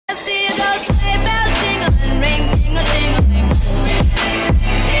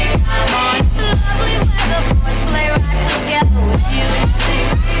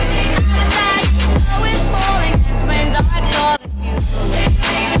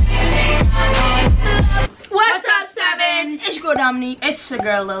Dominique. It's your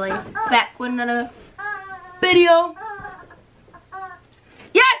girl Lily. Back with another video.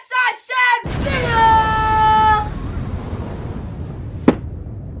 Yes, I said video!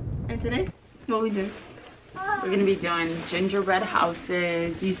 And today, what we doing? We're gonna be doing gingerbread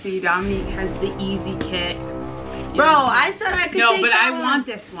houses. You see Dominique has the easy kit. Bro, I said I could No, take but that I one. want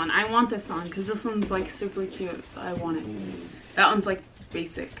this one. I want this one because this one's like super cute, so I want it. That one's like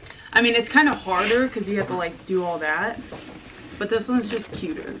basic. I mean, it's kind of harder because you have to like do all that, but this one's just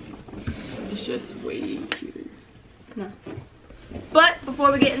cuter. It's just way cuter. No. But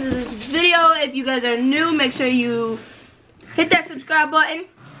before we get into this video, if you guys are new, make sure you hit that subscribe button,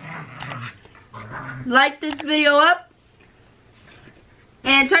 like this video up,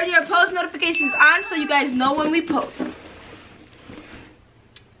 and turn your post notifications on so you guys know when we post.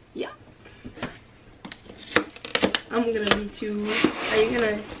 Yeah. I'm gonna meet you. Are you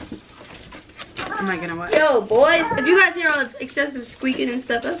gonna? Am I gonna what? Yo, boys, if you guys hear all the excessive squeaking and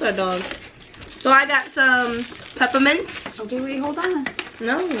stuff, that's our dogs. So I got some peppermints. Okay, wait, hold on.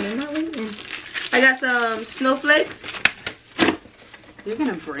 No, I'm not waiting. I got some snowflakes. You're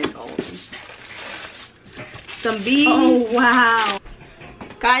gonna break all of them. Some beads. Oh, wow.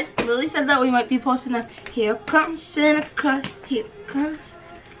 Guys, Lily said that we might be posting a Here Comes Santa Claus, Here Comes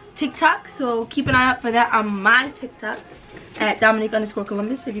TikTok. So keep an eye out for that on my TikTok at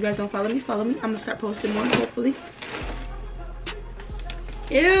Dominique_Columbus. If you guys don't follow me, follow me. I'm gonna start posting more, hopefully.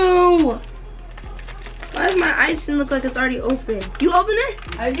 Ew! Why does my icing look like it's already open? You open it?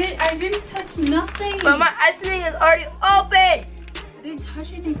 I didn't touch nothing. But my icing is already open! I didn't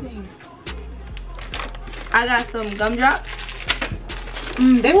touch anything. I got some gumdrops.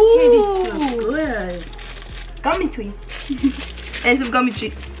 Them candies feel good. Gummy tweet. And some gummy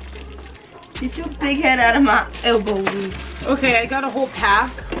treats. Get your big head out of my elbow. Okay, I got a whole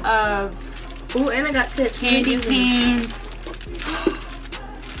pack of Ooh, and I got tips. candy canes.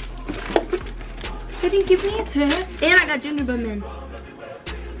 They didn't give me a tip. And I got gingerbread men.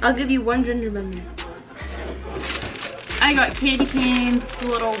 I'll give you one gingerbread man. I got candy canes,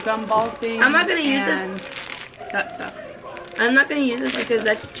 little gumball things. I'm not gonna use this. That stuff. I'm not gonna use this because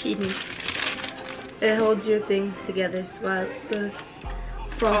that's cheating. It holds your thing together. So the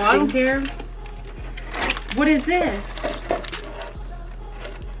frosting. Oh, I don't care. What is this?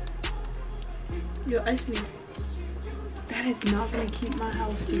 Your ice cream. That is not gonna keep my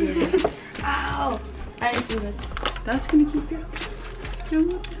house together. Ow! I didn't see this. That's gonna keep your.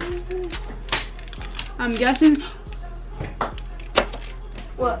 Dude, what the hell is this? I'm guessing.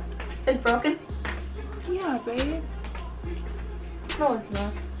 What? It's broken? Yeah, babe. No, it's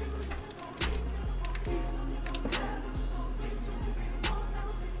not.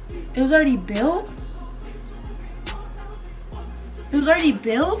 It was already built? It was already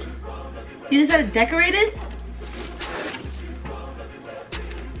built? You just had it decorated?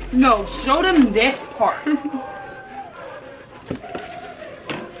 No, show them this part.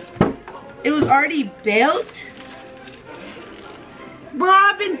 It was already built? Bro,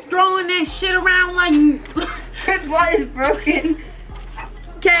 I've been throwing that shit around like. That's why it's broken.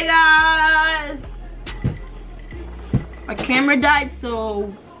 Okay, guys. My camera died,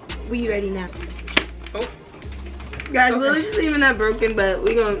 so we ready now. Oh. Guys, Okay. Lily's leaving that broken, but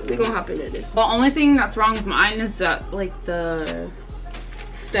we gonna hop into this. The only thing that's wrong with mine is that like the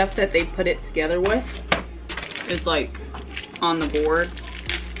stuff that they put it together with is like on the board.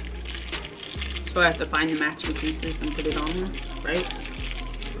 So I have to find the matching pieces and put it on this, right?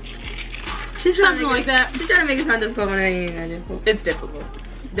 She's trying Something like that. She's trying to make it sound difficult when it ain't that difficult. It's difficult.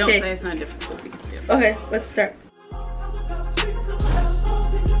 Don't Okay. say it's not difficult because it's Okay, let's start.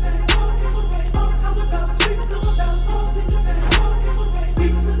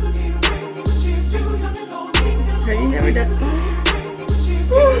 Have you never done?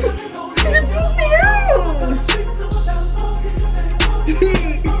 It's a broken house!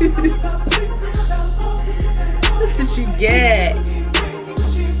 What did she get?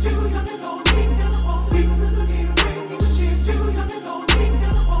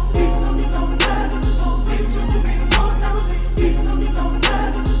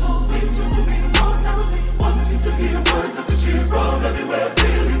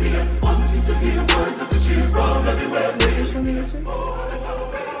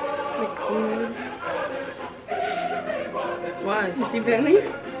 Why? Is he friendly?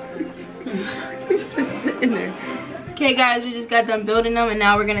 He's just sitting there. Okay guys, we just got done building them and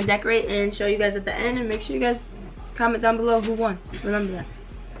now we're gonna decorate and show you guys at the end, and make sure you guys comment down below who won. Remember that.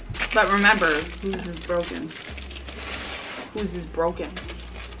 But remember, whose is broken? Whose is broken?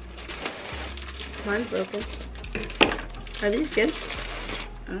 Mine's broken. Are these good?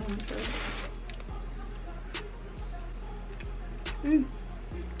 I don't know. I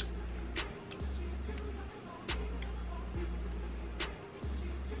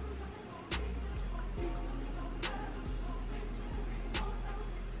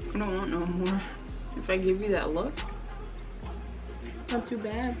don't want no more. If I give you that look, Not too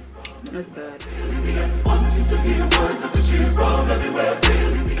bad. that's bad.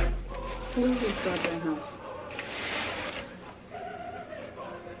 Look at this goddamn house.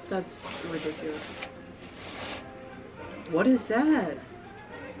 That's ridiculous. What is that?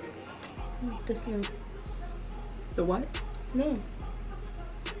 The snow. The what? Snow.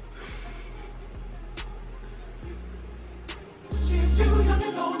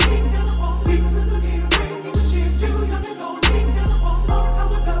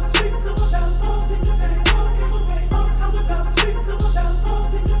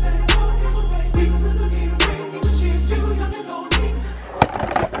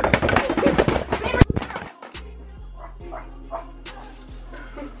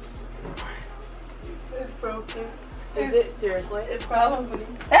 It's broken. Is it seriously? It probably.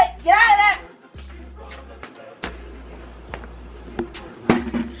 Hey, get out of there!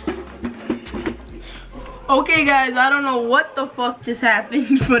 Okay, guys, I don't know what the fuck just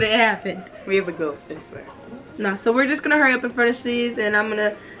happened, but it happened. We have a ghost, I swear. Nah, so we're just gonna hurry up and finish these, and I'm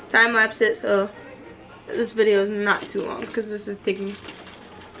gonna time lapse it so this video is not too long because this is taking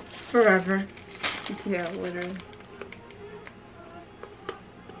forever. Yeah, literally.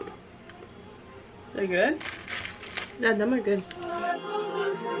 They're good? Yeah, them are good.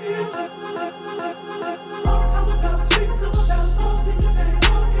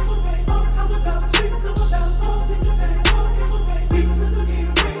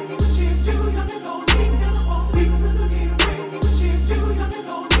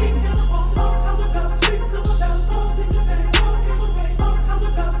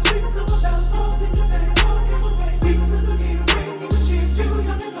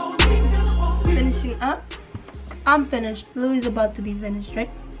 Finishing up. I'm finished. Lily's about to be finished, right?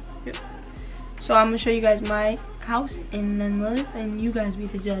 Yep. So I'm gonna show you guys my house and then Lily's, and you guys be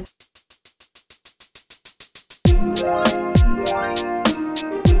the judge.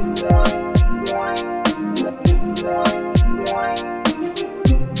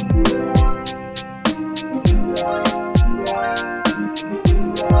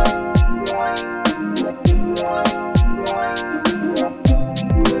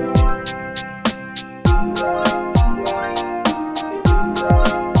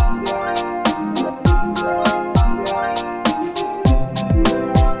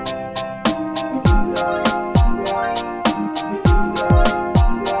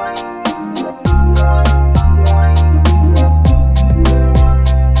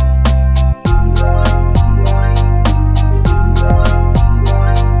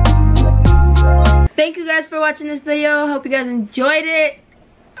 Thank you guys for watching this video. Hope you guys enjoyed it.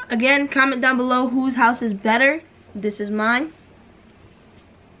 Again, comment down below whose house is better. This is mine.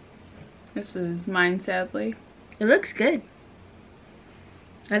 This is mine, sadly. It looks good.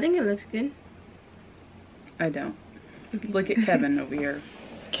 I think it looks good. I don't. Look at Kevin over here.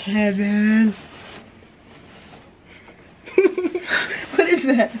 Kevin. What is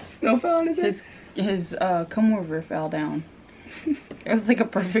that? Snow fell on it? His comb over fell down. It was like a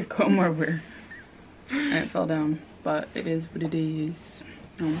perfect comb over. And it fell down. But it is what it is.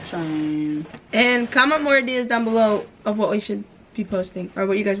 No shame. And comment more ideas down below of what we should be posting or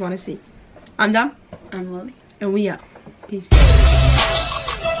what you guys want to see. I'm Dom. I'm Lily. And we out. Peace.